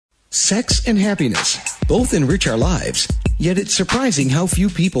Sex and happiness both enrich our lives, yet it's surprising how few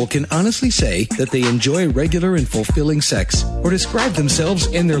people can honestly say that they enjoy regular and fulfilling sex or describe themselves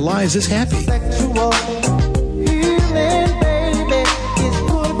and their lives as happy.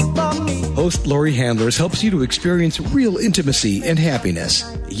 Host Laurie Handlers helps you to experience real intimacy and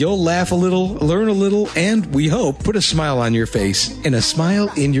happiness. You'll laugh a little, learn a little, and, we hope, put a smile on your face and a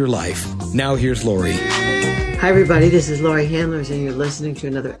smile in your life. Now here's Laurie. Hi, everybody. This is Laurie Handlers, and you're listening to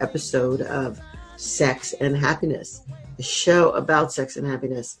another episode of Sex and Happiness, a show about sex and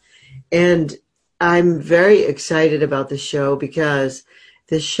happiness. And I'm very excited about the show because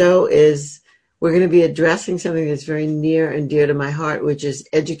the show we're going to be addressing something that's very near and dear to my heart, which is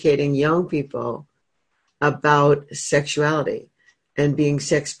educating young people about sexuality and being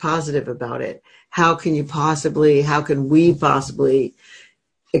sex positive about it. How can we possibly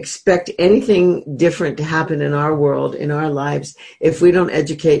expect anything different to happen in our world, in our lives, if we don't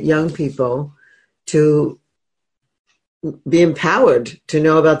educate young people to be empowered to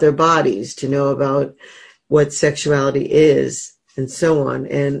know about their bodies, to know about what sexuality is, and so on.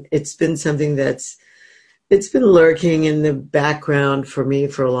 And it's been something it's been lurking in the background for me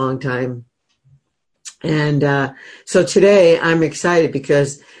for a long time. And so today I'm excited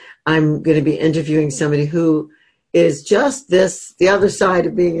because I'm going to be interviewing somebody who is just the other side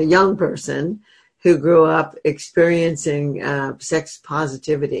of being a young person who grew up experiencing sex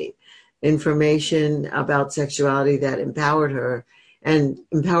positivity, information about sexuality that empowered her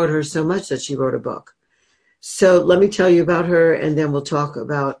so much that she wrote a book. So let me tell you about her, and then we'll talk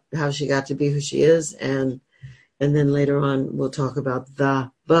about how she got to be who she is, and then later on we'll talk about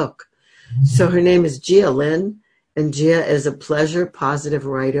the book. So her name is Gia Lynn, and Gia is a pleasure positive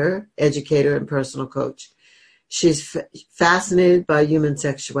writer, educator, and personal coach. She's fascinated by human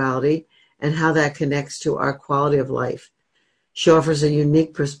sexuality and how that connects to our quality of life. She offers a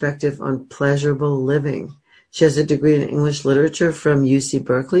unique perspective on pleasurable living. She has a degree in English literature from UC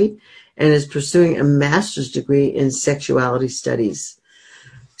Berkeley and is pursuing a master's degree in sexuality studies.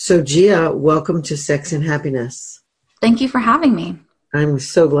 So Gia, welcome to Sex and Happiness. Thank you for having me. I'm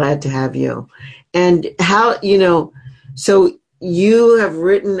so glad to have you. And so you have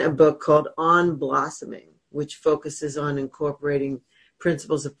written a book called On Blossoming, which focuses on incorporating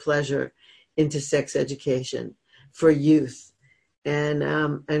principles of pleasure into sex education for youth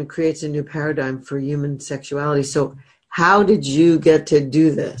and creates a new paradigm for human sexuality. So how did you get to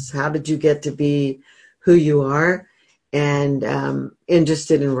do this? How did you get to be who you are and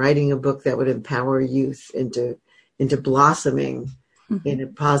interested in writing a book that would empower youth into blossoming in a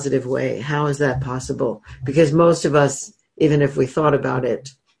positive way? How is that possible? Because most of us, even if we thought about it,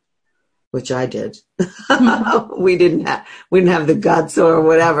 which I did, we didn't have the guts or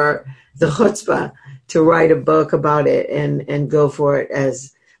whatever, the chutzpah to write a book about it and go for it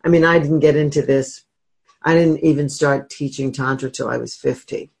I didn't get into this. I didn't even start teaching Tantra till I was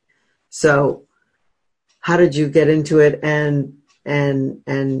 50. So how did you get into it and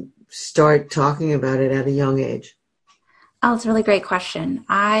start talking about it at a young age? Oh, it's a really great question.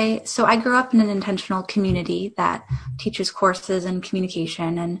 I grew up in an intentional community that teaches courses in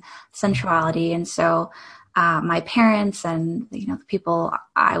communication and sensuality. And so my parents and, the people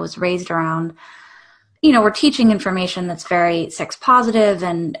I was raised around, were teaching information that's very sex positive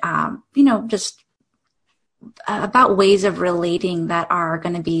and, just about ways of relating that are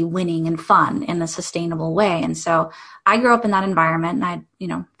going to be winning and fun in a sustainable way. And so I grew up in that environment and I,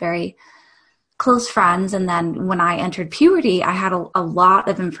 very close friends. And then when I entered puberty, I had a lot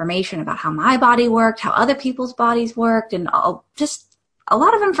of information about how my body worked, how other people's bodies worked, and just a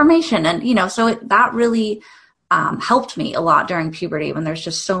lot of information. And, that really helped me a lot during puberty when there's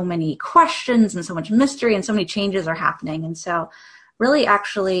just so many questions and so much mystery and so many changes are happening. And so really,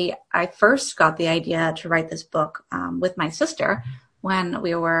 actually, I first got the idea to write this book with my sister when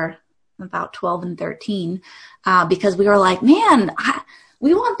we were about 12 and 13, because we were like, man,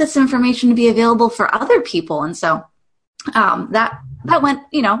 we want this information to be available for other people. And so that went,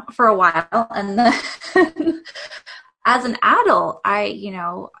 for a while. And then as an adult,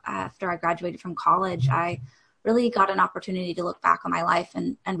 after I graduated from college, I really got an opportunity to look back on my life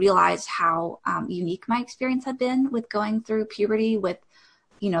and realize how unique my experience had been with going through puberty, with,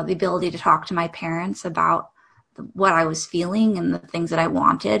 the ability to talk to my parents about what I was feeling and the things that I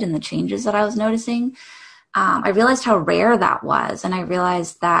wanted and the changes that I was noticing. I realized how rare that was. And I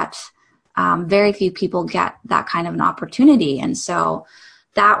realized that very few people get that kind of an opportunity. And so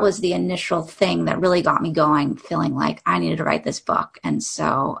that was the initial thing that really got me going, feeling like I needed to write this book. And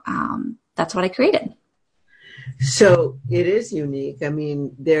so that's what I created. So it is unique.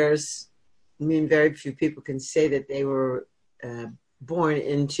 Very few people can say that they were born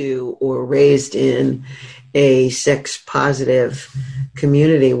into or raised in a sex positive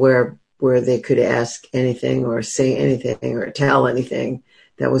community where they could ask anything or say anything or tell anything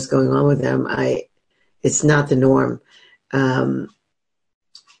that was going on with them. It's not the norm. And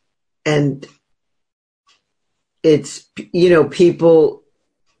it's, people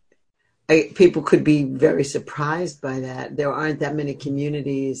could be very surprised by that. There aren't that many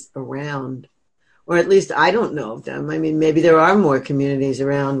communities around, or at least I don't know of them. I mean, maybe there are more communities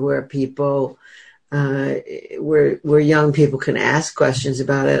around where people, where young people can ask questions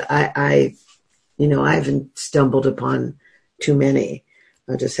about it. I haven't stumbled upon too many,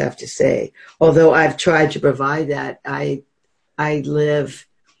 I'll just have to say. Although I've tried to provide that, I live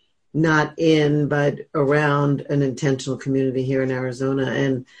not in, but around an intentional community here in Arizona.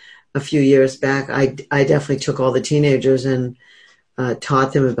 And a few years back, I definitely took all the teenagers and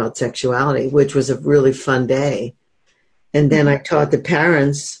taught them about sexuality, which was a really fun day. And then I taught the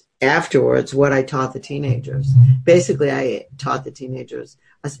parents afterwards what I taught the teenagers. Basically, I taught the teenagers,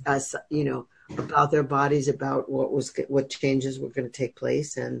 about their bodies, about what changes were going to take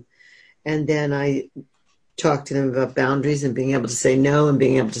place. And then I talked to them about boundaries and being able to say no and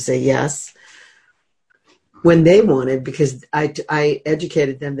being able to say yes when they wanted, because I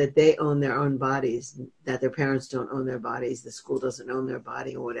educated them that they own their own bodies, that their parents don't own their bodies, the school doesn't own their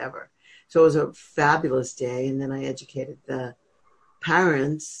body or whatever. So it was a fabulous day. And then I educated the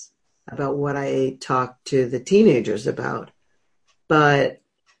parents about what I talked to the teenagers about. But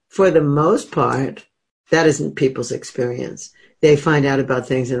for the most part, that isn't people's experience. They find out about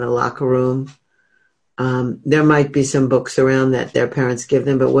things in the locker room. There might be some books around that their parents give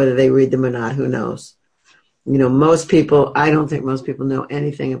them, but whether they read them or not, who knows? I don't think most people know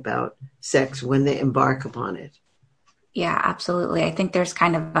anything about sex when they embark upon it. Yeah, absolutely. I think there's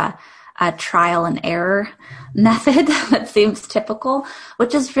kind of a trial and error method that seems typical,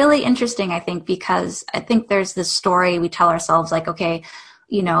 which is really interesting, I think, because I think there's this story we tell ourselves like, okay,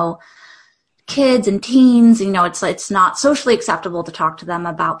 kids and teens, it's not socially acceptable to talk to them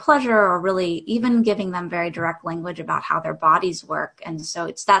about pleasure or really even giving them very direct language about how their bodies work. And so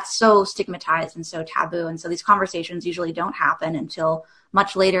that's so stigmatized and so taboo. And so these conversations usually don't happen until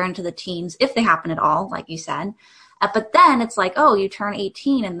much later into the teens, if they happen at all, like you said. But then it's like, oh, you turn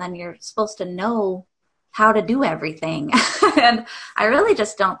 18 and then you're supposed to know how to do everything. And I really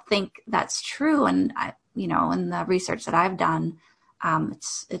just don't think that's true. And in the research that I've done,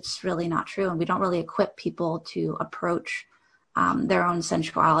 it's really not true. And we don't really equip people to approach their own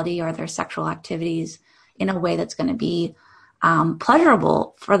sensuality or their sexual activities in a way that's going to be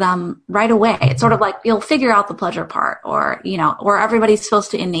pleasurable for them right away. It's sort of like you'll figure out the pleasure part, or everybody's supposed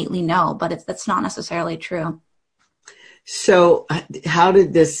to innately know, but that's not necessarily true. So how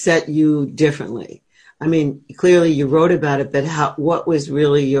did this set you differently? I mean, clearly you wrote about it, but what was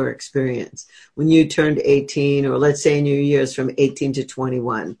really your experience when you turned 18, or let's say in your years from 18 to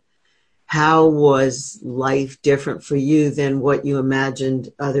 21? How was life different for you than what you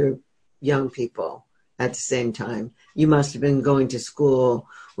imagined other young people at the same time? You must have been going to school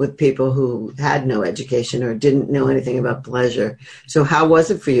with people who had no education or didn't know anything about pleasure. So how was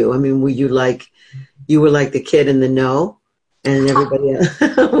it for you? I mean, were you like the kid in the know? And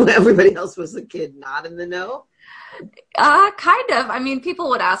everybody else was the kid not in the know? Kind of. I mean, people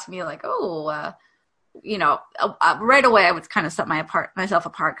would ask me like, right away I would kind of set myself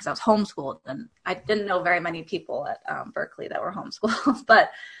apart because I was homeschooled, and I didn't know very many people at Berkeley that were homeschooled. But,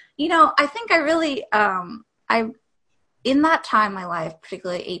 I think I really, in that time in my life,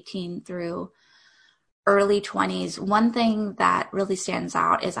 particularly 18 through early 20s, one thing that really stands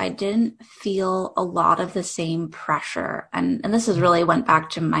out is I didn't feel a lot of the same pressure. And this is really went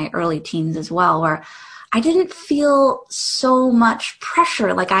back to my early teens as well, where I didn't feel so much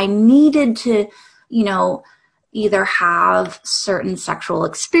pressure. Like I needed to, either have certain sexual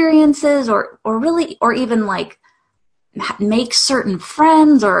experiences or even like make certain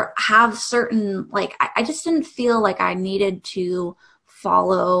friends or have certain, like, I just didn't feel like I needed to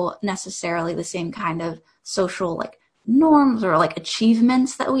follow necessarily the same kind of social like norms or like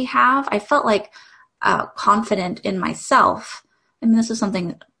achievements that we have. I felt like confident in myself. I mean, this is something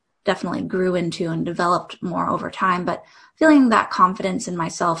that definitely grew into and developed more over time, but feeling that confidence in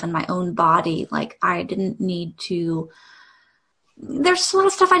myself and my own body, like I didn't need to, there's a lot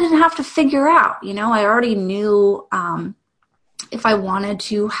of stuff I didn't have to figure out. I already knew if I wanted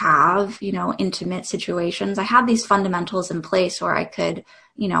to have, intimate situations, I had these fundamentals in place where I could,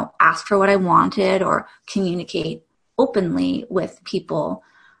 ask for what I wanted or communicate openly with people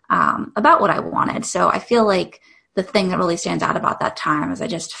about what I wanted. So I feel like the thing that really stands out about that time is I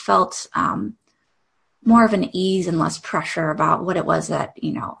just felt more of an ease and less pressure about what it was that,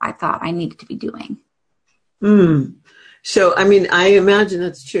 I thought I needed to be doing. So, I mean, I imagine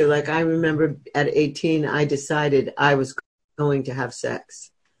that's true. Like, I remember at 18, I decided I was going to have sex,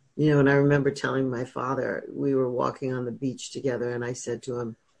 and I remember telling my father, we were walking on the beach together, and I said to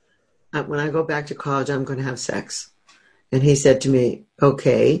him, when I go back to college, I'm going to have sex. And he said to me,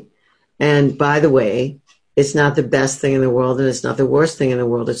 okay. And by the way, it's not the best thing in the world, and it's not the worst thing in the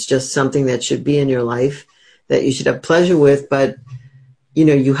world. It's just something that should be in your life that you should have pleasure with, but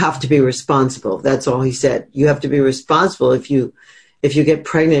you have to be responsible. That's all he said. You have to be responsible. If you get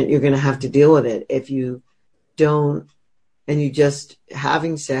pregnant, you're going to have to deal with it. If you don't, and you just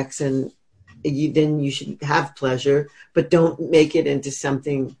having sex, and then you should have pleasure, but don't make it into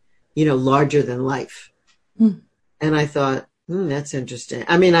something, larger than life. And I thought, that's interesting.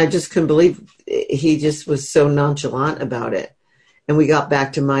 I mean, I just couldn't believe he just was so nonchalant about it. And we got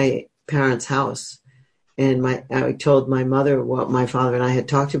back to my parents' house. And I told my mother what my father and I had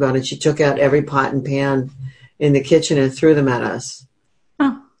talked about, and she took out every pot and pan in the kitchen and threw them at us.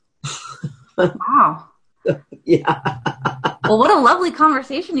 Oh. Wow. Yeah. Well, what a lovely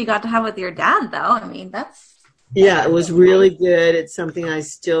conversation you got to have with your dad, though. I mean, yeah, it was really good. It's something I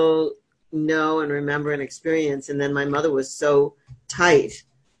still know and remember and experience. And then my mother was so tight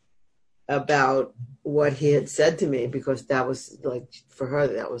about what he had said to me, because that was like, for her,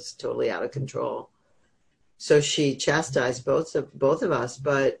 that was totally out of control. So she chastised both of us,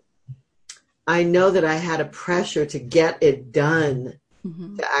 but I know that I had a pressure to get it done,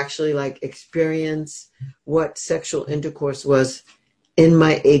 to actually like experience what sexual intercourse was in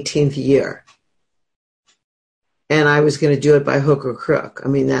my 18th year. And I was going to do it by hook or crook. I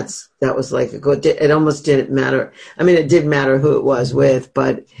mean, that was like, it almost didn't matter. I mean, it did matter who it was with,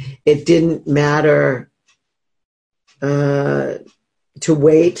 but it didn't matter to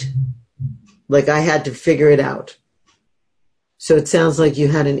wait. Like, I had to figure it out. So it sounds like you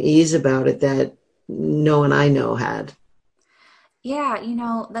had an ease about it that no one I know had. Yeah,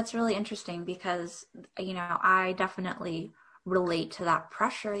 that's really interesting because, I definitely relate to that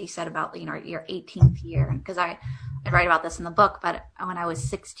pressure you said about, your 18th year. Because I write about this in the book, but when I was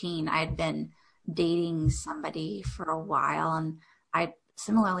 16, I had been dating somebody for a while. And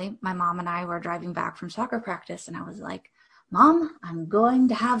similarly, my mom and I were driving back from soccer practice, and I was like, Mom, I'm going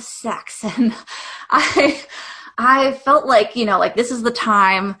to have sex. And I felt like, like this is the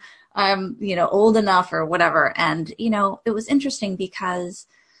time I'm, old enough or whatever. And, it was interesting because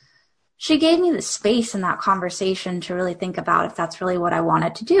she gave me the space in that conversation to really think about if that's really what I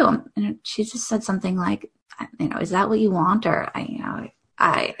wanted to do. And she just said something like, is that what you want? Or,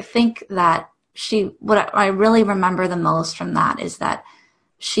 I think that what I really remember the most from that is that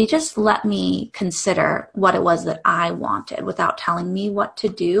she just let me consider what it was that I wanted without telling me what to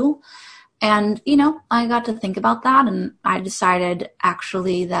do. And, I got to think about that, and I decided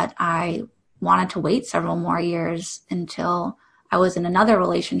actually that I wanted to wait several more years until I was in another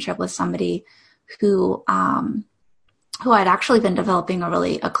relationship with somebody who I'd actually been developing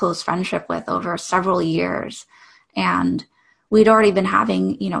a close friendship with over several years. And we'd already been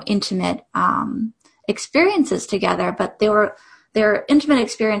having, intimate experiences together, but they were intimate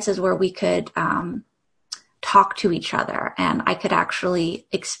experiences where we could talk to each other, and I could actually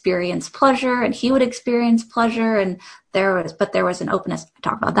experience pleasure, and he would experience pleasure, and there was an openness. I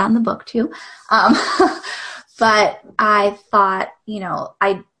talk about that in the book too. But I thought,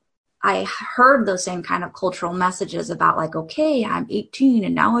 I heard those same kind of cultural messages about like, okay, I'm 18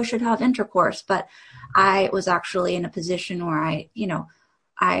 and now I should have intercourse. But I was actually in a position where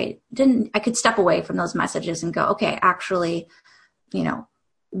I could step away from those messages and go, okay, actually,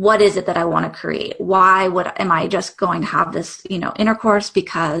 what is it that I want to create? Am I just going to have this, intercourse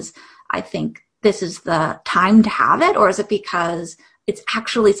because I think this is the time to have it? Or is it because it's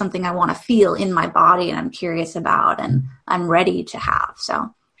actually something I want to feel in my body and I'm curious about and I'm ready to have?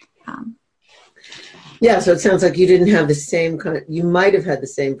 So, yeah. So it sounds like you didn't have the same you might have had the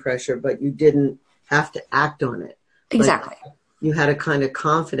same pressure, but you didn't have to act on it. Exactly. Like, you had a kind of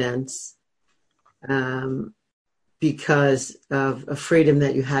confidence, because of a freedom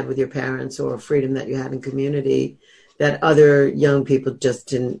that you had with your parents or a freedom that you had in community that other young people just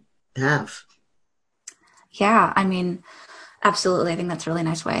didn't have. Yeah, I mean, absolutely. I think that's a really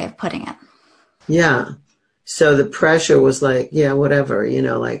nice way of putting it. Yeah. So the pressure was like, yeah, whatever,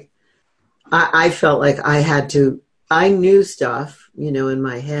 like I felt like I knew stuff, in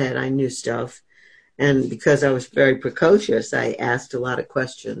my head, I knew stuff. And because I was very precocious, I asked a lot of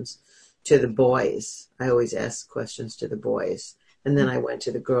questions to the boys. I always asked questions to the boys. And then I went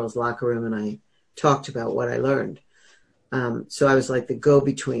to the girls' locker room and I talked about what I learned. So I was like the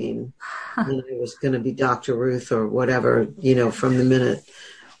go-between. And I was going to be Dr. Ruth or whatever, from the minute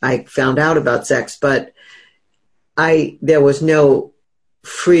I found out about sex. But there was no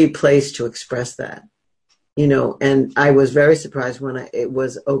free place to express that, and I was very surprised when it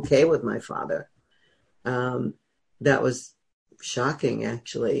was okay with my father. That was shocking,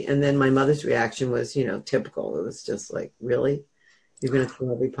 actually. And then my mother's reaction was, typical. It was just like, really? You're going to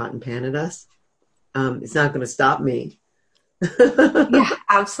throw every pot and pan at us? It's not going to stop me. Yeah,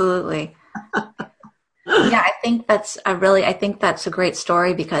 absolutely. Yeah, I think that's a great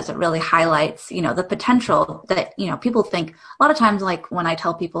story because it really highlights, the potential that, people think a lot of times, like when I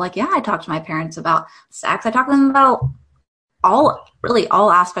tell people like, yeah, I talk to my parents about sex, I talk to them about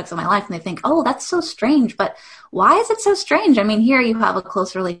all aspects of my life. And they think, oh, that's so strange. But why is it so strange? I mean, here you have a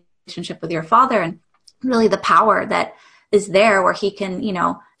close relationship with your father and really the power that is there where he can,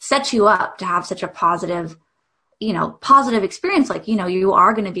 set you up to have such a positive experience. Like, you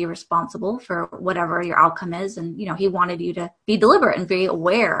are going to be responsible for whatever your outcome is. And, he wanted you to be deliberate and be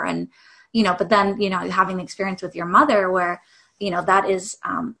aware. And, but then, having the experience with your mother where, that is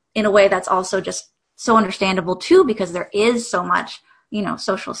in a way that's also just so understandable too, because there is so much,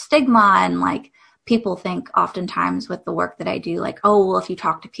 social stigma and like people think oftentimes with the work that I do, like, oh, well, if you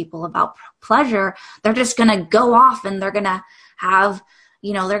talk to people about pleasure, they're just going to go off and they're going to have,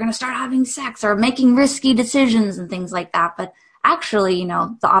 they're going to start having sex or making risky decisions and things like that. But actually,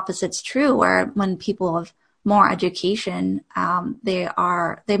 the opposite's true, where when people have more education, they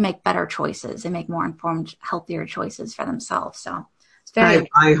make better choices. They make more informed, healthier choices for themselves. So it's very.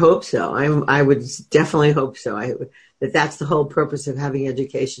 I hope so. I would definitely hope so. That's the whole purpose of having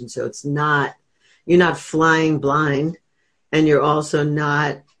education. So you're not flying blind, and you're also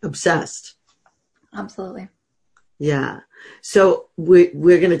not obsessed. Absolutely. Yeah. So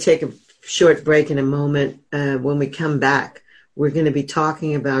we're going to take a short break in a moment. When we come back, we're going to be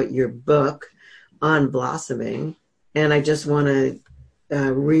talking about your book on blossoming. And I just want to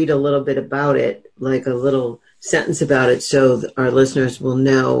read a little bit about it, like a little sentence about it, so our listeners will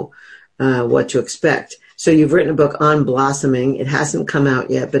know what to expect. So you've written a book on blossoming. It hasn't come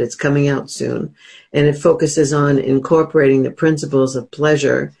out yet, but it's coming out soon. And it focuses on incorporating the principles of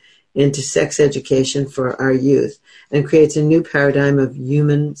pleasure into sex education for our youth and creates a new paradigm of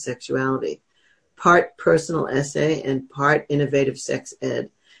human sexuality. Part personal essay and part innovative sex ed,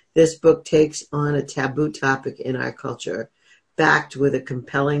 this book takes on a taboo topic in our culture, backed with a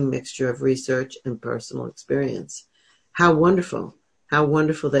compelling mixture of research and personal experience. How wonderful. How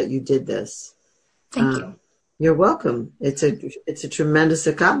wonderful that you did this. Thank you. You're welcome. It's a tremendous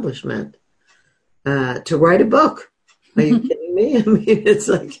accomplishment to write a book. Are you kidding me? I mean, it's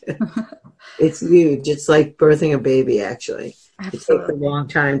like, it's huge. It's like birthing a baby, actually. Absolutely. It takes a long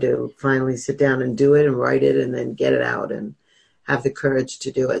time to finally sit down and do it and write it and then get it out and have the courage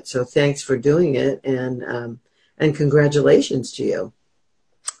to do it. So thanks for doing it, and congratulations to you.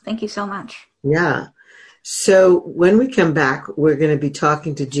 Thank you so much. Yeah. So when we come back, we're going to be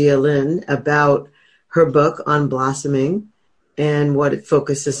talking to Gia Lynn about her book on blossoming and what it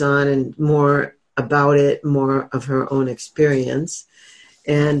focuses on, and more about it, more of her own experience.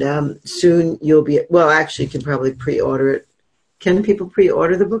 And soon you'll be, actually you can probably pre-order it. Can people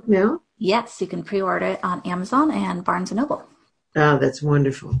pre-order the book now? Yes, you can pre-order it on Amazon and Barnes & Noble. Oh, that's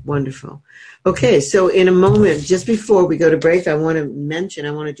wonderful. Wonderful. Okay. So in a moment, just before we go to break, I want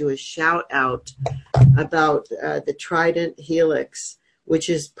to do a shout out about the Trident Helix, which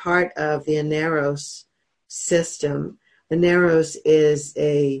is part of the Aneros system. Aneros is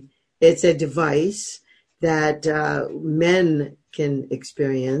it's a device that men can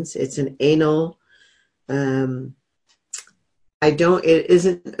experience. It's an anal, it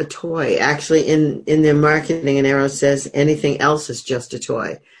isn't a toy. Actually, in their marketing, Aneros says anything else is just a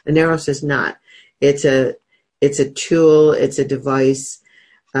toy. Aneros is not. It's a tool, it's a device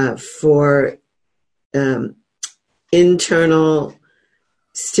for internal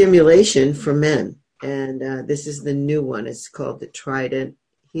stimulation for men. And this is the new one. It's called the Trident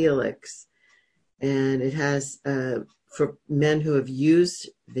Helix. And it has, for men who have used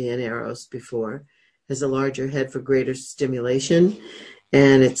the Aneros before, has a larger head for greater stimulation,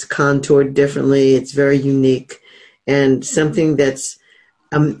 and it's contoured differently. It's very unique and something that's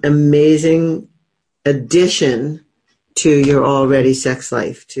an amazing addition to your already sex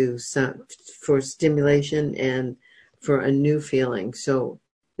life, for stimulation and for a new feeling. So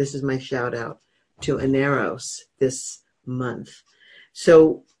this is my shout out to Aneros this month.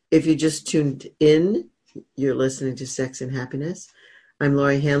 So if you just tuned in, you're listening to Sex and Happiness. I'm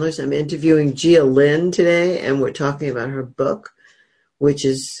Laurie Handlers. I'm interviewing Gia Lynn today, and we're talking about her book, which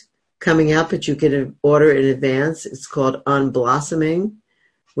is coming up, but you can order in advance. It's called On Blossoming,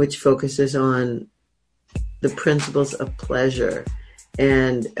 which focuses on the principles of pleasure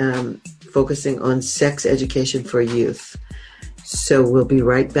and focusing on sex education for youth. So we'll be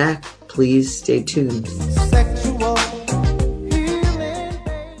right back. Please stay tuned.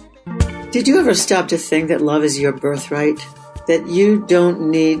 Did you ever stop to think that love is your birthright? That you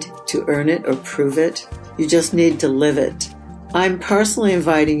don't need to earn it or prove it? You just need to live it. I'm personally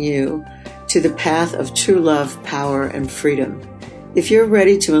inviting you to the path of true love, power, and freedom. If you're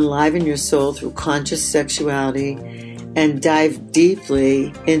ready to enliven your soul through conscious sexuality and dive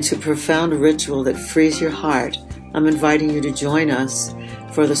deeply into profound ritual that frees your heart, I'm inviting you to join us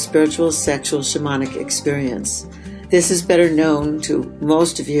for the Spiritual Sexual Shamanic Experience. This is better known to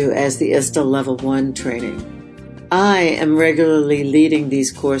most of you as the ISTA Level 1 training. I am regularly leading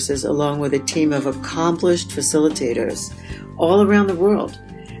these courses along with a team of accomplished facilitators all around the world.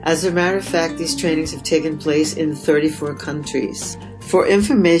 As a matter of fact, these trainings have taken place in 34 countries. For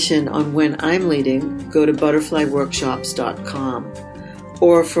information on when I'm leading, go to butterflyworkshops.com.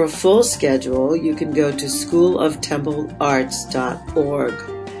 Or for a full schedule, you can go to schooloftemplearts.org.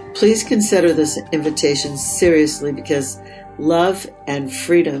 Please consider this invitation seriously because love and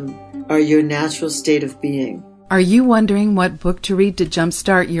freedom are your natural state of being. Are you wondering what book to read to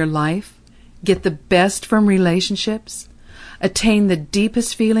jumpstart your life? Get the best from relationships? Attain the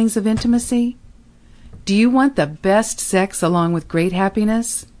deepest feelings of intimacy? Do you want the best sex along with great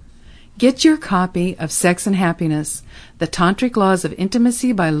happiness? Get your copy of Sex and Happiness, The Tantric Laws of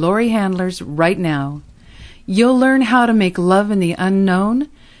Intimacy by Laurie Handlers right now. You'll learn how to make love in the unknown,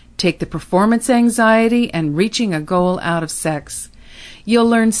 take the performance anxiety and reaching a goal out of sex. You'll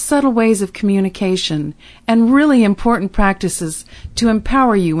learn subtle ways of communication and really important practices to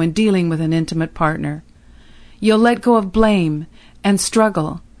empower you when dealing with an intimate partner. You'll let go of blame and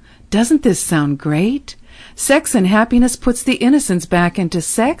struggle. Doesn't this sound great? Sex and Happiness puts the innocence back into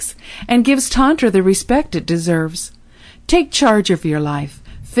sex and gives Tantra the respect it deserves. Take charge of your life,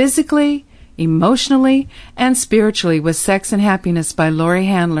 physically, emotionally, and spiritually with Sex and Happiness by Laurie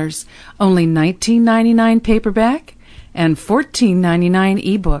Handlers, only $19.99 paperback and $14.99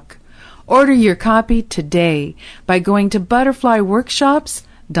 ebook. Order your copy today by going to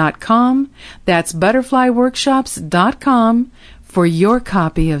butterflyworkshops.com. That's butterflyworkshops.com for your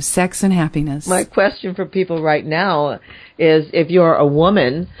copy of Sex and Happiness. My question for people right now is if you're a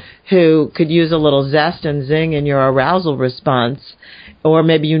woman who could use a little zest and zing in your arousal response, or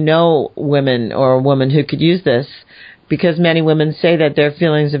maybe you know women or a woman who could use this, because many women say that their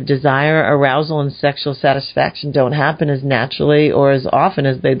feelings of desire, arousal, and sexual satisfaction don't happen as naturally or as often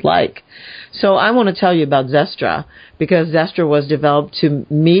as they'd like. So I want to tell you about Zestra, because Zestra was developed to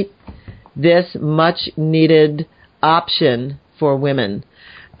meet this much-needed option for women.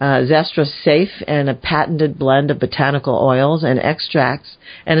 Zestra's safe and a patented blend of botanical oils and extracts,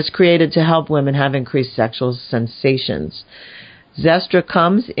 and it's created to help women have increased sexual sensations. Zestra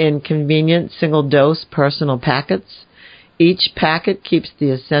comes in convenient single-dose personal packets. Each packet keeps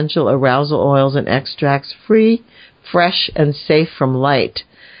the essential arousal oils and extracts free, fresh, and safe from light.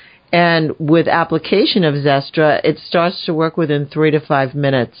 And with application of Zestra, it starts to work within 3 to 5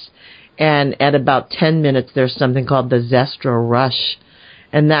 minutes. And at about 10 minutes, there's something called the Zestra Rush.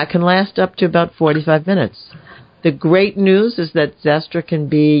 And that can last up to about 45 minutes. The great news is that Zestra can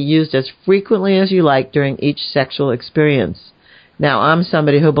be used as frequently as you like during each sexual experience. Now, I'm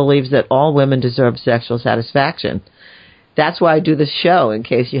somebody who believes that all women deserve sexual satisfaction. That's why I do this show, in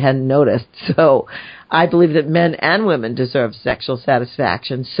case you hadn't noticed. So I believe that men and women deserve sexual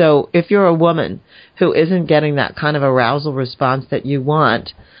satisfaction. So if you're a woman who isn't getting that kind of arousal response that you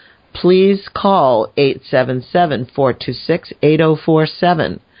want, please call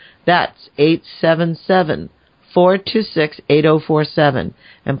 877-426-8047. That's 877-426-8047.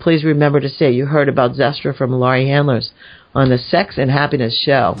 And please remember to say you heard about Zestra from Laurie Handlers on the Sex and Happiness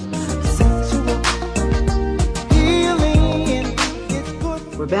Show.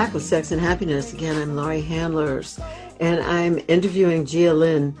 We're back with Sex and Happiness. Again, I'm Laurie Handlers, and I'm interviewing Gia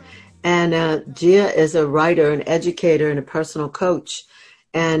Lynn. And Gia is a writer, an educator, and a personal coach.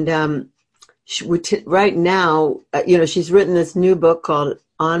 And right now, she's written this new book called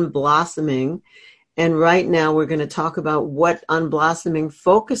On Blossoming. And right now, we're going to talk about what On Blossoming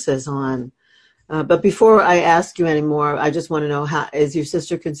focuses on. But before I ask you anymore, I just want to know, is your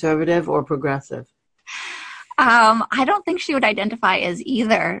sister conservative or progressive? I don't think she would identify as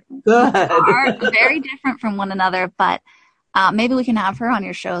either. Good. They are very different from one another, but maybe we can have her on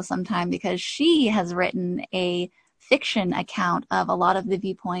your show sometime because she has written a fiction account of a lot of the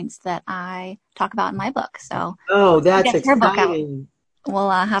viewpoints that I talk about in my book. So that's exciting. we'll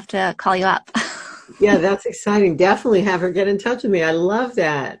have to call you up. Yeah, that's exciting. Definitely have her get in touch with me. I love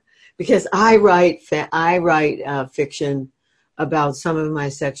that because I write fiction about some of my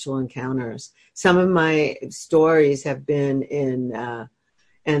sexual encounters. Some of my stories have been in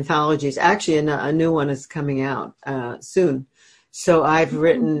anthologies. Actually, a new one is coming out soon. So I've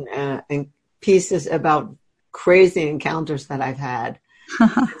written pieces about crazy encounters that I've had.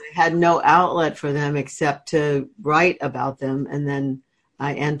 I had no outlet for them except to write about them, and then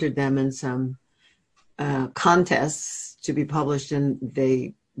I entered them in some contests to be published, and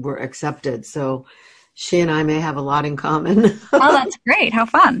they were accepted. So she and I may have a lot in common. Oh, that's great. How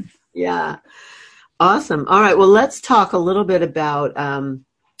fun. Yeah. Awesome. All right. Well, let's talk a little bit about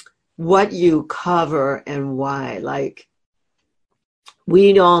what you cover and why. Like,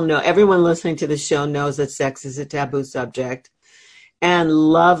 we all know, everyone listening to the show knows that sex is a taboo subject. And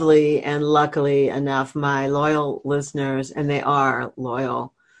lovely and luckily enough, my loyal listeners, and they are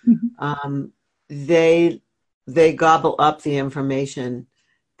loyal, they gobble up the information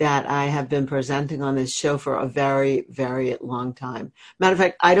that I have been presenting on this show for a very, very long time. Matter of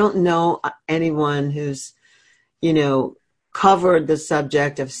fact, I don't know anyone who's, covered the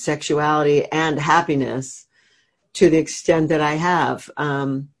subject of sexuality and happiness to the extent that I have.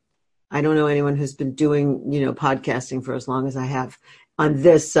 I don't know anyone who's been doing, podcasting for as long as I have on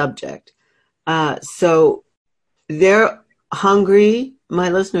this subject. So they're hungry. My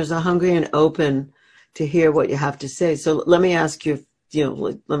listeners are hungry and open to hear what you have to say. So let me ask you,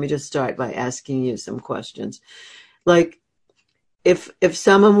 let me just start by asking you some questions. Like, if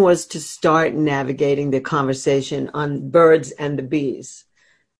someone was to start navigating the conversation on birds and the bees,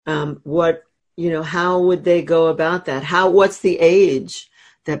 how would they go about that? What's the age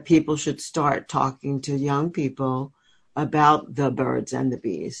that people should start talking to young people about the birds and the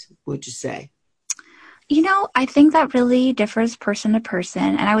bees, would you say? I think that really differs person to person.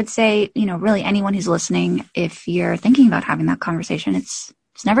 And I would say, really anyone who's listening, if you're thinking about having that conversation, it's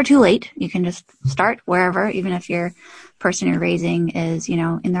never too late. You can just start wherever, even if your person you're raising is,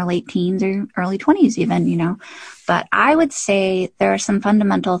 in their late teens or early 20s even, But I would say there are some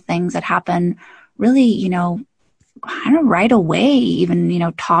fundamental things that happen really, kind of right away,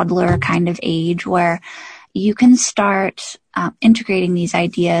 even, toddler kind of age, where you can start integrating these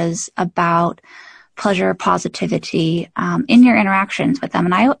ideas about pleasure, positivity in your interactions with them.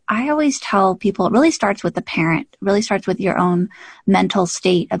 And I always tell people it really starts with the parent. It really starts with your own mental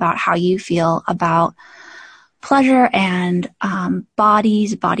state about how you feel about pleasure and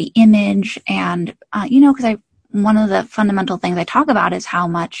bodies, body image. And, because one of the fundamental things I talk about is how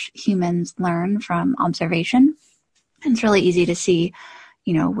much humans learn from observation. And it's really easy to see,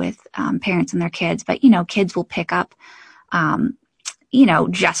 with parents and their kids, but, kids will pick up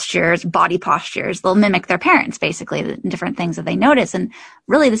gestures, body postures. They'll mimic their parents, basically, the different things that they notice. And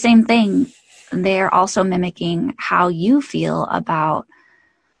really the same thing, they're also mimicking how you feel about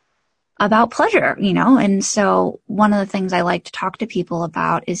pleasure, And so one of the things I like to talk to people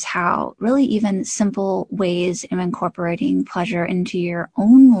about is how really even simple ways of incorporating pleasure into your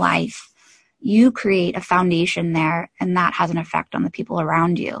own life, you create a foundation there, and that has an effect on the people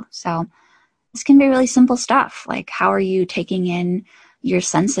around you. So this can be really simple stuff, like how are you taking in your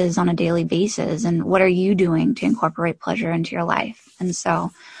senses on a daily basis, and what are you doing to incorporate pleasure into your life? And so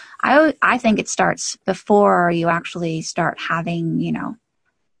I think it starts before you actually start having,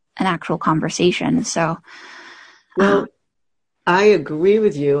 an actual conversation. So, well, I agree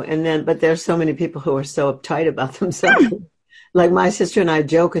with you. But there's so many people who are so uptight about themselves. Like my sister and I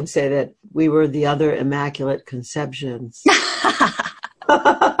joke and say that we were the other immaculate conceptions.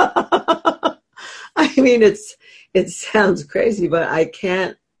 I mean, it sounds crazy, but I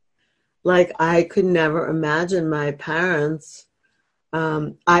could never imagine my parents.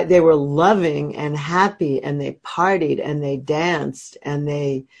 They were loving and happy, and they partied and they danced, and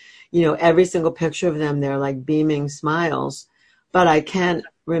they, every single picture of them, they're like beaming smiles. But I can't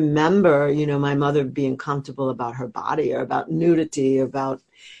remember, my mother being comfortable about her body or about nudity or about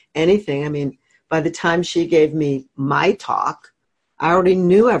anything. I mean, by the time she gave me my talk, I already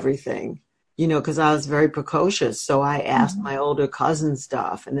knew everything, because I was very precocious. So I asked my older cousin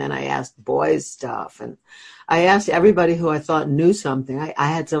stuff, and then I asked boys stuff, and I asked everybody who I thought knew something. I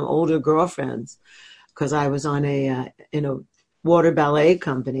had some older girlfriends because I was on a water ballet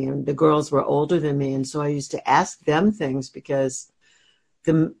company, and the girls were older than me. And so I used to ask them things because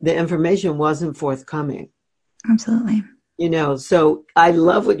the information wasn't forthcoming. Absolutely. So I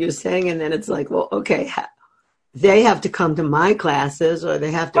love what you're saying. And then it's like, well, okay, they have to come to my classes, or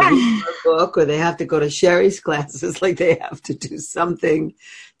they have to read my book, or they have to go to Sherry's classes. Like they have to do something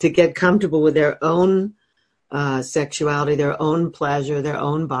to get comfortable with their own sexuality, their own pleasure, their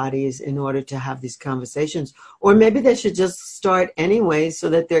own bodies in order to have these conversations. Or maybe they should just start anyway so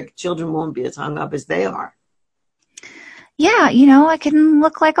that their children won't be as hung up as they are. Yeah, it can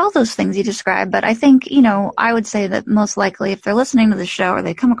look like all those things you described, but I think, I would say that most likely if they're listening to the show or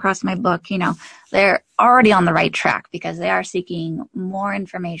they come across my book, they're already on the right track because they are seeking more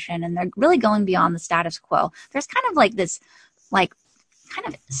information and they're really going beyond the status quo. There's kind of like this,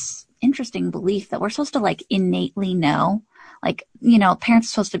 interesting belief that we're supposed to innately know. Parents are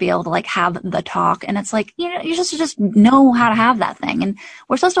supposed to be able to have the talk, and it's you're supposed to just know how to have that thing. And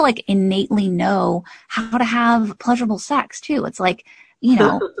we're supposed to innately know how to have pleasurable sex too. It's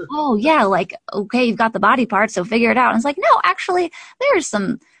oh yeah, okay, you've got the body part, so figure it out. And it's no, actually there's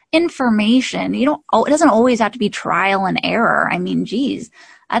some information. It doesn't always have to be trial and error. I mean, geez,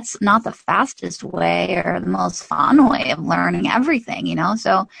 that's not the fastest way or the most fun way of learning everything,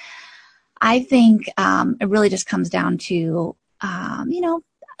 So I think it really just comes down to,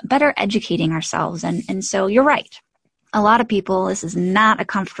 better educating ourselves. And so you're right. A lot of people, this is not a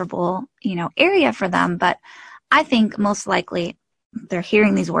comfortable, area for them. But I think most likely they're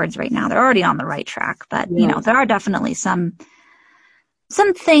hearing these words right now. They're already on the right track. But, there are definitely some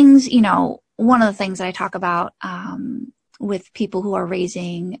things, one of the things that I talk about with people who are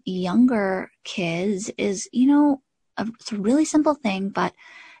raising younger kids is, it's a really simple thing, but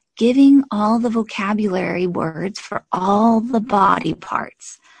giving all the vocabulary words for all the body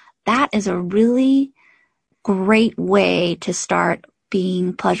parts. That is a really great way to start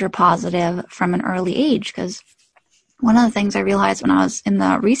being pleasure positive from an early age. Because one of the things I realized when I was in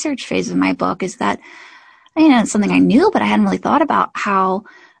the research phase of my book is that, it's something I knew, but I hadn't really thought about how,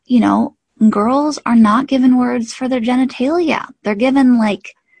 girls are not given words for their genitalia. They're given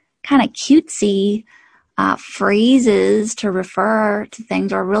kind of cutesy phrases to refer to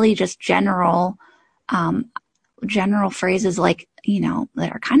things, or really just general phrases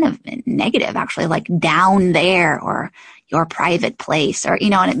that are kind of negative, actually, down there or your private place, or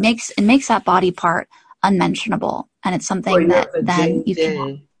and it makes that body part unmentionable, and it's something that then you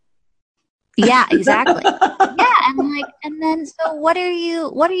can. Yeah, exactly. Yeah, and then so what are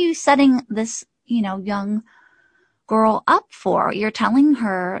you setting this young girl up for? You're telling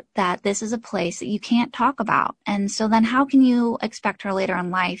her that this is a place that you can't talk about. And so then how can you expect her later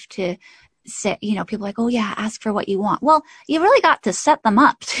in life to say, people oh yeah, ask for what you want. Well, you really got to set them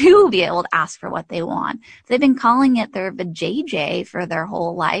up to be able to ask for what they want. If they've been calling it their vajayjay for their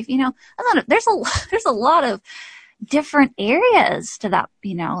whole life, there's a lot of different areas to that.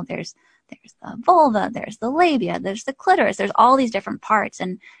 There's the vulva, there's the labia, there's the clitoris, there's all these different parts.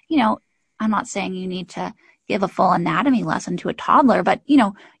 And, I'm not saying you need to give a full anatomy lesson to a toddler, but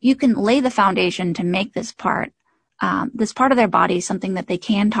you can lay the foundation to make this part of their body something that they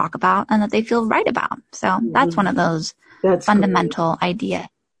can talk about and that they feel right about. So that's one of those fundamental ideas.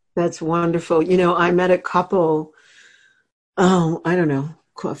 That's wonderful. I met a couple, I don't know,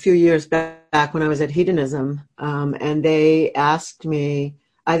 a few years back when I was at Hedonism, and they asked me,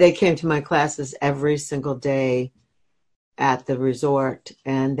 they came to my classes every single day at the resort,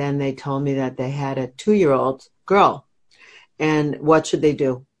 and then they told me that they had a 2-year-old girl, and what should they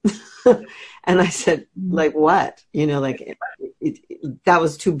do? And I said, what? That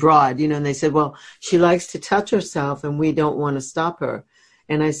was too broad, and they said, well, she likes to touch herself and we don't want to stop her.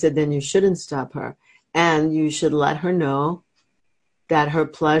 And I said, then you shouldn't stop her. And you should let her know that her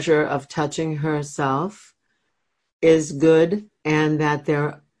pleasure of touching herself is good, and that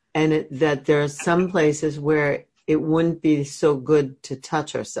there are some places where it wouldn't be so good to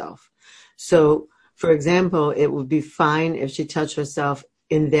touch herself. So, for example, it would be fine if she touched herself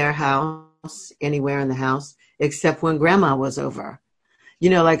in their house, anywhere in the house, except when grandma was over.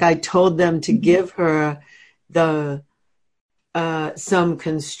 I told them to give her some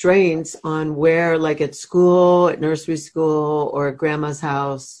constraints on where, at school, at nursery school, or at grandma's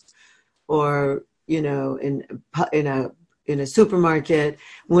house, or, in a supermarket,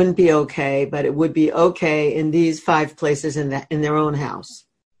 wouldn't be okay, but it would be okay in these 5 places in their own house,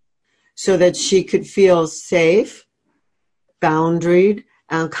 so that she could feel safe, boundaried,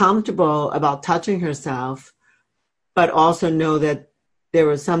 and comfortable about touching herself, but also know that there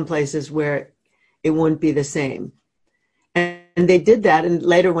were some places where it wouldn't be the same. And they did that. And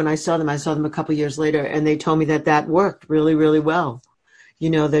later when I saw them a couple years later, and they told me that worked really, really well.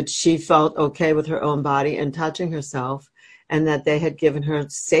 That she felt okay with her own body and touching herself, and that they had given her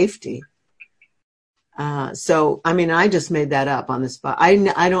safety. So, I just made that up on the spot.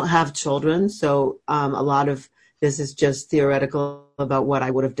 I don't have children, so a lot of this is just theoretical about what I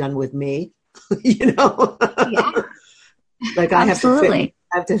would have done with me, Yeah. I Absolutely.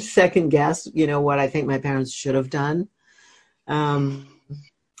 I have to second guess, what I think my parents should have done.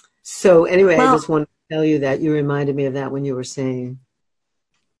 So anyway, I just wanted to tell you that you reminded me of that when you were saying.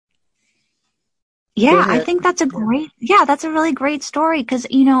 Yeah, I think that's that's a really great story because,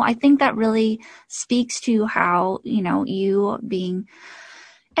 I think that really speaks to how, you being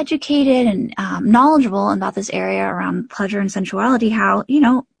educated and knowledgeable about this area around pleasure and sensuality, how,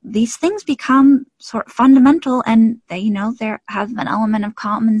 these things become sort of fundamental and they, there have an element of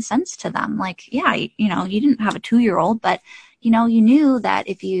common sense to them. Like, you didn't have a 2-year-old, but, you knew that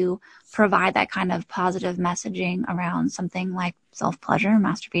if you provide that kind of positive messaging around something like self-pleasure and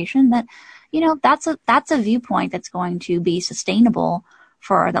masturbation, that, that's a viewpoint that's going to be sustainable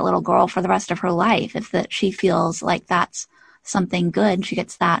for that little girl for the rest of her life. If she feels like that's something good, she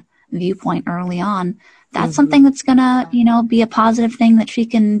gets that viewpoint early on. That's something that's gonna, be a positive thing that she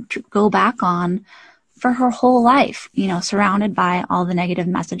can go back on for her whole life, surrounded by all the negative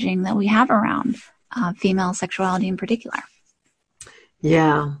messaging that we have around female sexuality in particular.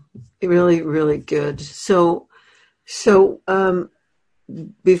 Yeah, really, really good. So,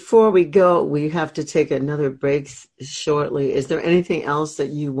 before we go, we have to take another break shortly. Is there anything else that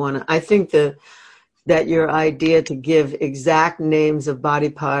you want to? I think that your idea to give exact names of body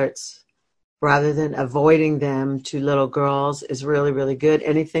parts rather than avoiding them to little girls is really, really good.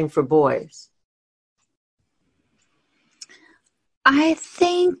 Anything for boys? I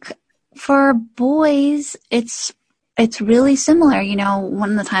think for boys, it's really similar.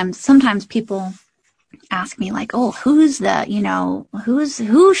 Sometimes people ask me like, oh, who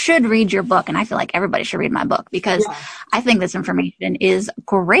should read your book? And I feel like everybody should read my book because I think this information is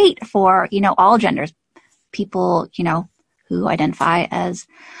great for, all genders, people, who identify as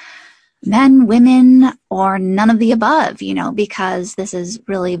men, women, or none of the above, because this is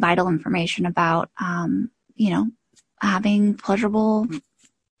really vital information about, having pleasurable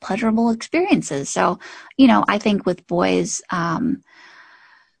experiences. So, I think with boys,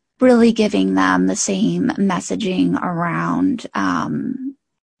 really giving them the same messaging around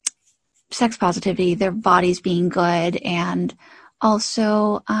sex positivity, their bodies being good, and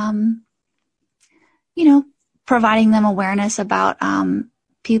also, providing them awareness about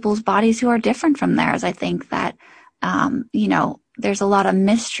people's bodies who are different from theirs. I think that, there's a lot of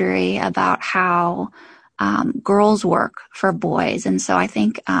mystery about how girls work for boys. And so I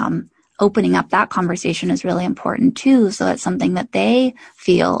think opening up that conversation is really important too, so it's something that they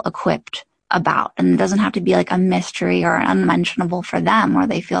feel equipped about, and it doesn't have to be like a mystery or unmentionable for them, where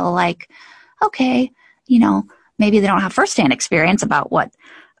they feel like, okay, maybe they don't have firsthand experience about what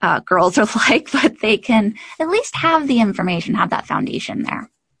girls are like, but they can at least have the information, have that foundation there.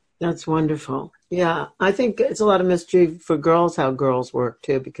 That's wonderful. Yeah, I think it's a lot of mystery for girls how girls work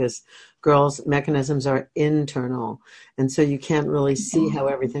too, because girls' mechanisms are internal, and so you can't really see how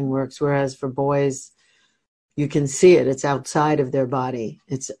everything works. Whereas for boys, you can see it. It's outside of their body.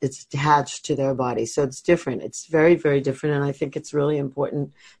 It's attached to their body, so it's different. It's very, very different, and I think it's really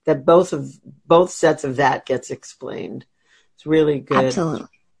important that both sets of that gets explained. It's really good. Absolutely.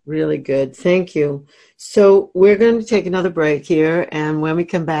 Really good. Thank you. So we're going to take another break here. And when we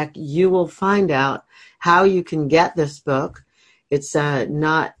come back, you will find out how you can get this book. It's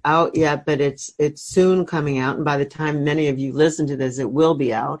not out yet, but it's soon coming out. And by the time many of you listen to this, it will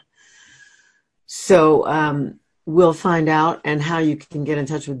be out. So we'll find out and how you can get in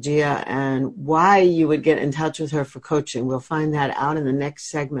touch with Gia and why you would get in touch with her for coaching. We'll find that out in the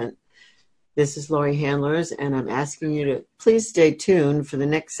next segment. This is Laurie Handlers, and I'm asking you to please stay tuned for the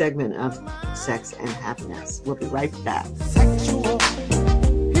next segment of Sex and Happiness. We'll be right back.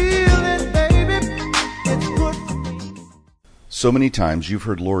 So many times you've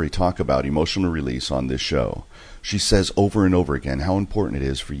heard Laurie talk about emotional release on this show. She says over and over again how important it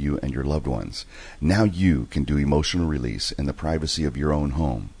is for you and your loved ones. Now you can do emotional release in the privacy of your own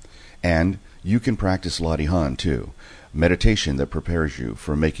home. And you can practice Lottie Han too. Meditation that prepares you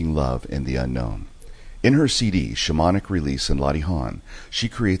for making love in the unknown. In her CD, Shamanic Release and Lottie Han, she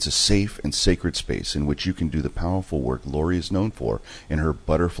creates a safe and sacred space in which you can do the powerful work Laurie is known for in her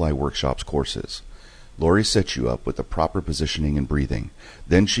Butterfly Workshops courses. Laurie sets you up with the proper positioning and breathing.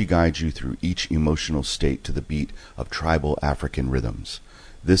 Then she guides you through each emotional state to the beat of tribal African rhythms.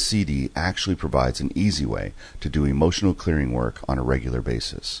 This CD actually provides an easy way to do emotional clearing work on a regular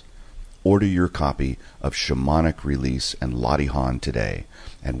basis. Order your copy of Shamanic Release and Lottie Han today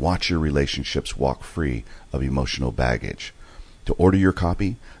and watch your relationships walk free of emotional baggage. To order your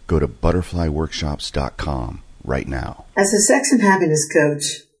copy, go to butterflyworkshops.com right now. As a sex and happiness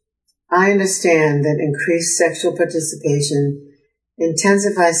coach, I understand that increased sexual participation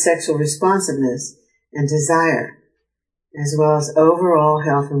intensifies sexual responsiveness and desire. as well as overall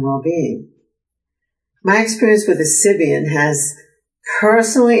health and well-being. My experience with the Sybian has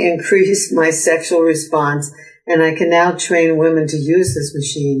personally increased my sexual response, and I can now train women to use this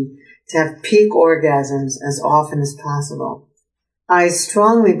machine to have peak orgasms as often as possible. I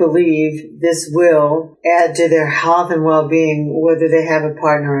strongly believe this will add to their health and well-being whether they have a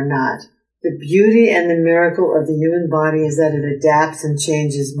partner or not. The beauty and the miracle of the human body is that it adapts and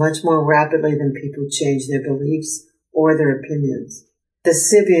changes much more rapidly than people change their beliefs or their opinions. The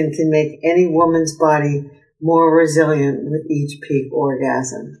Sybian can make any woman's body more resilient with each peak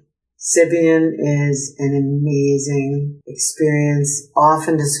orgasm. Sybian is an amazing experience,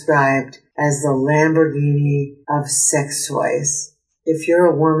 often described as the Lamborghini of sex toys. If you're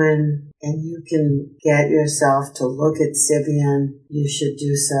a woman and you can get yourself to look at Sybian, you should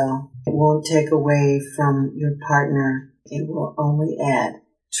do so. It won't take away from your partner. It will only add.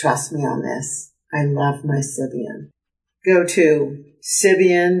 Trust me on this. I love my Sybian. Go to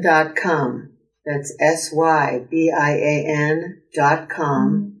Sybian.com. That's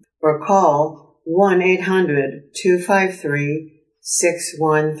SYBIAN.com, or call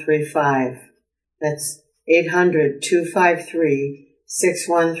 1-800-253-6135. That's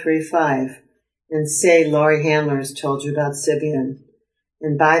 800-253-6135. And say Laurie Handlers told you about Sybian.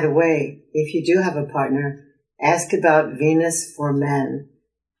 And by the way, if you do have a partner, ask about Venus for Men.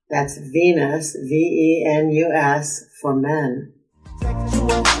 That's Venus, Venus, for men.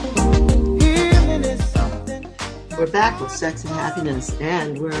 We're back with Sex and Happiness,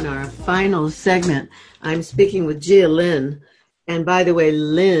 and we're in our final segment. I'm speaking with Gia Lynn. And by the way,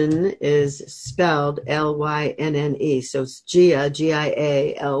 Lynn is spelled L-Y-N-N-E. So it's Gia,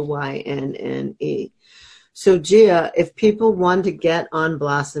 G-I-A-L-Y-N-N-E. So Gia, if people want to get on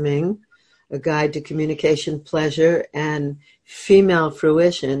Blossoming, a guide to communication, pleasure, and female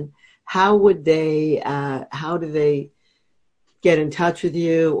fruition, how do they get in touch with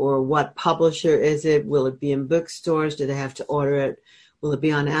you, or what publisher is it? Will it be in bookstores? Do they have to order it? Will it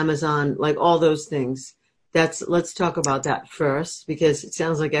be on Amazon? Like all those things. Let's talk about that first, because it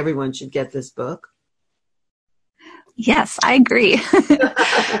sounds like everyone should get this book. Yes, I agree.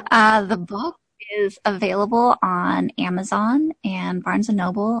 The book is available on Amazon and Barnes &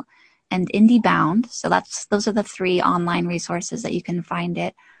 Noble and IndieBound. So those are the 3 online resources that you can find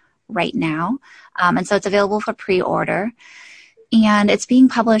it right now. And so it's available for pre-order. And it's being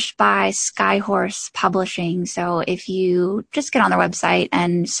published by Skyhorse Publishing. So if you just get on their website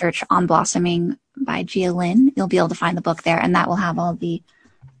and search On Blossoming by Gia Lynn, you'll be able to find the book there. And that will have all the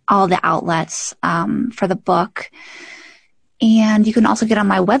outlets for the book. And you can also get on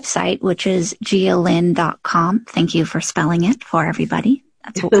my website, which is gialynn.com. Thank you for spelling it for everybody.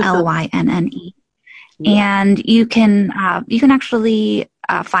 That's L-Y-N-N-E. Yeah. And you can actually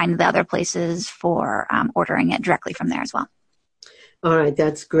find the other places for ordering it directly from there as well. All right,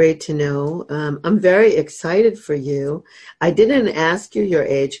 that's great to know. I'm very excited for you. I didn't ask you your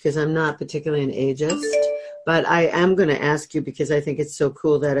age because I'm not particularly an ageist, but I am going to ask you because I think it's so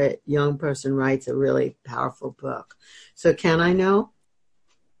cool that a young person writes a really powerful book. So can I know?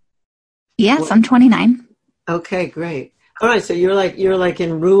 Yes, I'm 29. Okay, great. All right, so you're like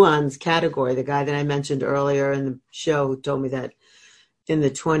in Ruan's category, the guy that I mentioned earlier in the show who told me that in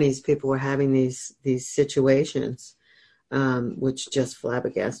the 20s people were having these situations. Which just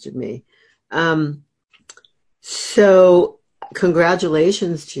flabbergasted me. So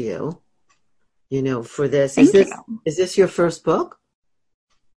congratulations to you, for this. Is this your first book?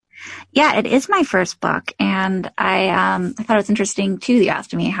 Yeah, it is my first book. And I thought it was interesting too that you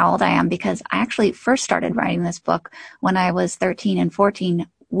asked me how old I am, because I actually first started writing this book when I was 13 and 14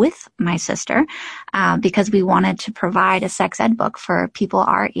 with my sister, because we wanted to provide a sex ed book for people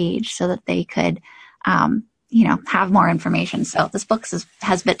our age so that they could, have more information. So this book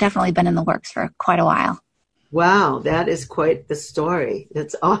has definitely been in the works for quite a while. Wow, that is quite the story.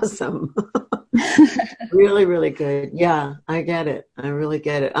 That's awesome. Really, really good. Yeah, I get it. I really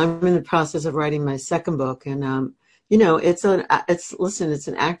get it. I'm in the process of writing my second book, and it's an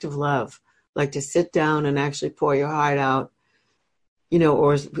act of love, like to sit down and actually pour your heart out.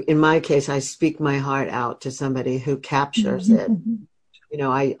 Or in my case, I speak my heart out to somebody who captures it.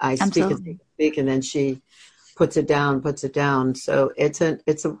 I speak and then she puts it down. So it's an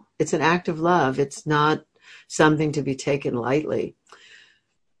act of love. It's not something to be taken lightly.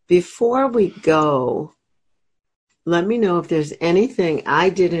 Before we go, let me know if there's anything I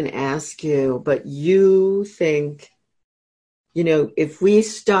didn't ask you, but you think, if we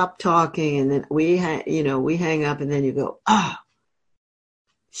stop talking and then we hang up and then you go,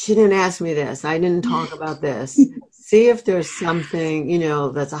 she didn't ask me this. I didn't talk about this. See if there's something,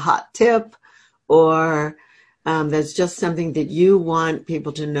 that's a hot tip or that's just something that you want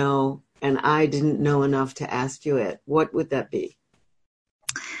people to know and I didn't know enough to ask you it, what would that be?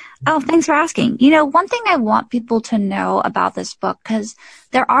 Oh, thanks for asking. One thing I want people to know about this book, because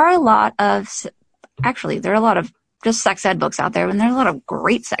there are a lot of just sex ed books out there, and there's a lot of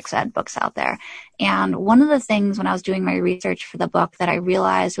great sex ed books out there. And one of the things when I was doing my research for the book that I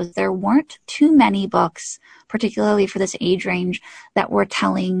realized was there weren't too many books, particularly for this age range, that were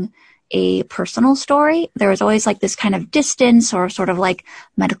telling a personal story. There was always like this kind of distance or sort of like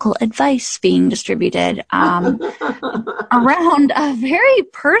medical advice being distributed around a very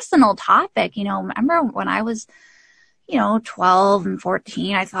personal topic. Remember when I was 12 and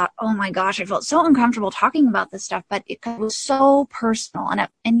 14, I thought, oh my gosh, I felt so uncomfortable talking about this stuff, but it was so personal. And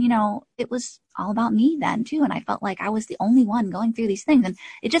it was all about me then too. And I felt like I was the only one going through these things. And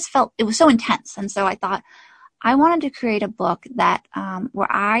it was so intense. And so I thought I wanted to create a book that,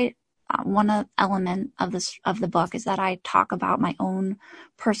 where one element of the book is that I talk about my own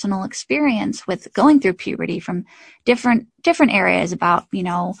personal experience with going through puberty from different areas about,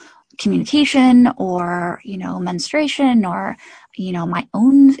 communication or, menstruation or, my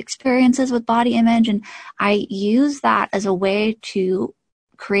own experiences with body image. And I use that as a way to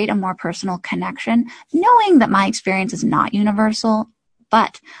create a more personal connection, knowing that my experience is not universal,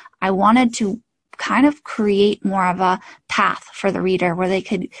 but I wanted to kind of create more of a path for the reader where they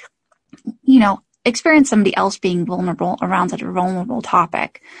could experience somebody else being vulnerable around such a vulnerable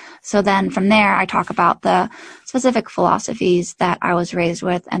topic. So then from there, I talk about the specific philosophies that I was raised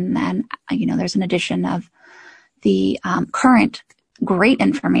with. And then, there's an addition of the current great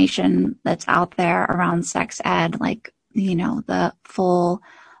information that's out there around sex ed, like, the full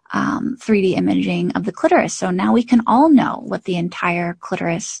 3D imaging of the clitoris. So now we can all know what the entire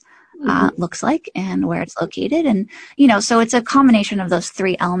clitoris looks like and where it's located. And, so it's a combination of those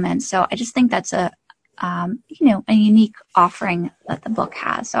three elements. So I just think that's a unique offering that the book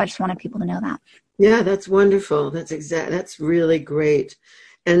has. So I just wanted people to know that. Yeah, that's wonderful. That's really great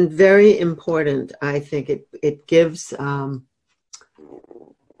and very important. I think it gives a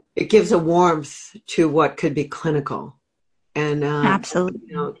warmth to what could be clinical. And absolutely,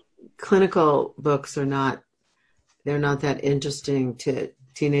 clinical books they're not that interesting to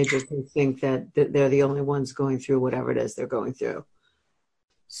teenagers who think that they're the only ones going through whatever it is they're going through.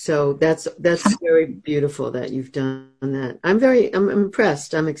 So that's very beautiful that you've done that. I'm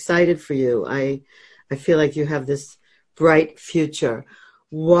impressed. I'm excited for you. I feel like you have this bright future.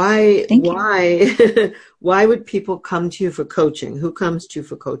 Why would people come to you for coaching? Who comes to you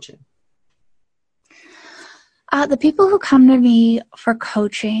for coaching? The people who come to me for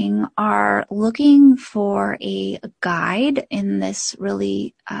coaching are looking for a guide in this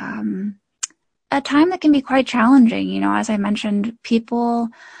really a time that can be quite challenging. As I mentioned, people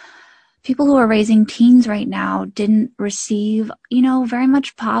who are raising teens right now didn't receive, very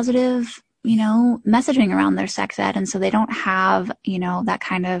much positive, messaging around their sex ed. And so they don't have, that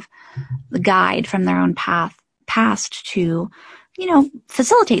kind of guide from their own past to,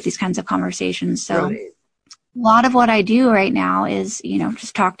 facilitate these kinds of conversations. So right. A lot of what I do right now is,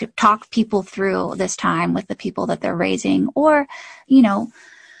 just talk people through this time with the people that they're raising, or,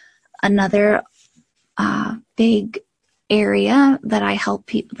 another big area that I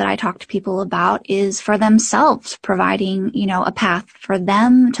talk to people about is for themselves, providing, a path for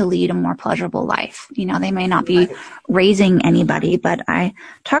them to lead a more pleasurable life. They may not be raising anybody, but I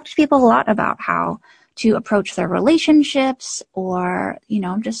talk to people a lot about how to approach their relationships or,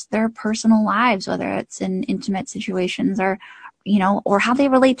 just their personal lives, whether it's in intimate situations or, or how they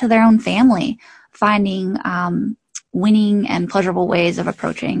relate to their own family, finding, winning and pleasurable ways of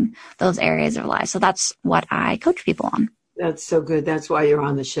approaching those areas of life. So that's what I coach people on. That's so good. That's why you're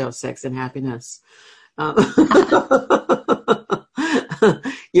on the show, Sex and Happiness.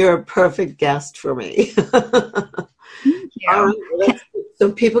 You're a perfect guest for me.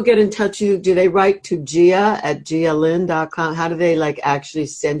 So people get in touch with you. Do they write to Gia@GiaLynn.com? How do they actually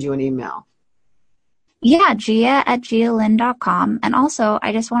send you an email? Yeah, Gia@GiaLynn.com. And also,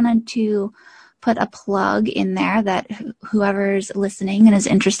 I just wanted to put a plug in there that whoever's listening and is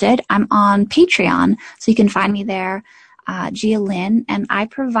interested, I'm on Patreon, so you can find me there, Gia Lynn, and I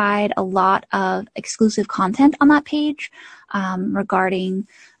provide a lot of exclusive content on that page regarding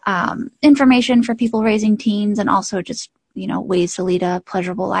information for people raising teens and also just ways to lead a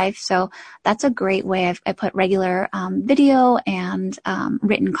pleasurable life. So that's a great way. I put regular video and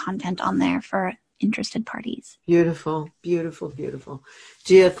written content on there for interested parties. Beautiful, beautiful, beautiful.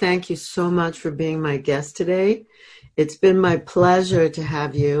 Gia, thank you so much for being my guest today. It's been my pleasure to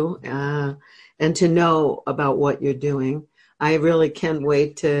have you and to know about what you're doing. I really can't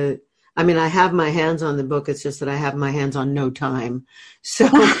wait to, I mean, I have my hands on the book. It's just that I have my hands on no time. So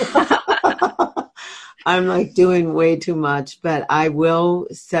I'm like doing way too much, but I will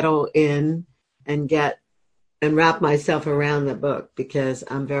settle in and wrap myself around the book because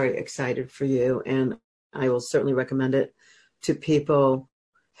I'm very excited for you. And I will certainly recommend it to people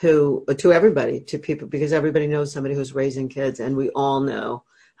to everybody, because everybody knows somebody who's raising kids, and we all know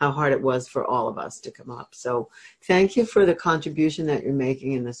how hard it was for all of us to come up. So thank you for the contribution that you're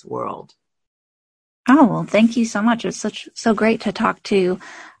making in this world. Oh, well, thank you so much. It's so great to talk to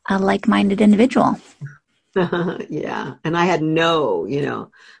a like-minded individual. Yeah. And I had I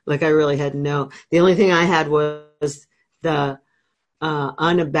really had no. The only thing I had was the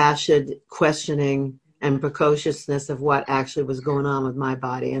unabashed questioning and precociousness of what actually was going on with my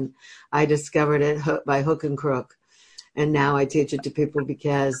body. And I discovered it by hook and crook. And now I teach it to people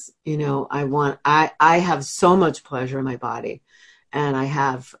because, I have so much pleasure in my body. And I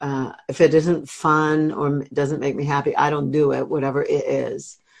have, if it isn't fun or doesn't make me happy, I don't do it, whatever it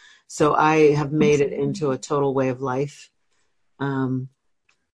is. So I have made it into a total way of life. And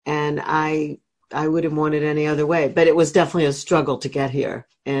I wouldn't want it any other way, but it was definitely a struggle to get here.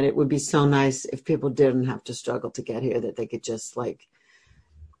 And it would be so nice if people didn't have to struggle to get here, that they could just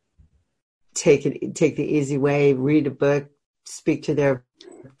take the easy way, read a book, speak to their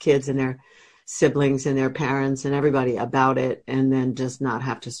kids and their siblings and their parents and everybody about it, and then just not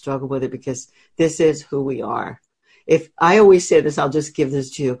have to struggle with it, because this is who we are. If I always say this, I'll just give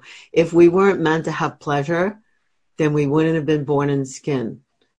this to you. If we weren't meant to have pleasure, then we wouldn't have been born in skin.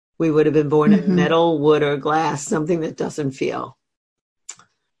 We would have been born in metal, wood, or glass, something that doesn't feel.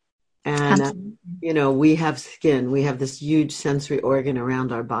 And, we have skin. We have this huge sensory organ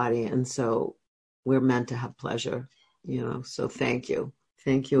around our body. And so we're meant to have pleasure, so thank you.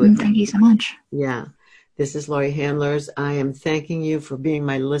 Thank you. Thank you so much. Yeah. This is Laurie Handlers. I am thanking you for being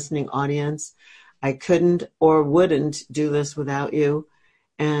my listening audience. I couldn't or wouldn't do this without you.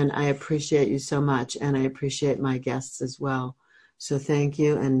 And I appreciate you so much. And I appreciate my guests as well. So thank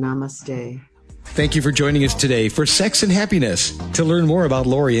you and namaste. Thank you for joining us today for Sex and Happiness. To learn more about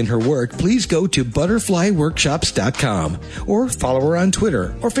Laurie and her work, please go to butterflyworkshops.com or follow her on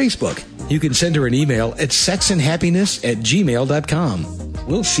Twitter or Facebook. You can send her an email at sexandhappiness@gmail.com.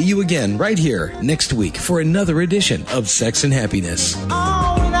 We'll see you again right here next week for another edition of Sex and Happiness.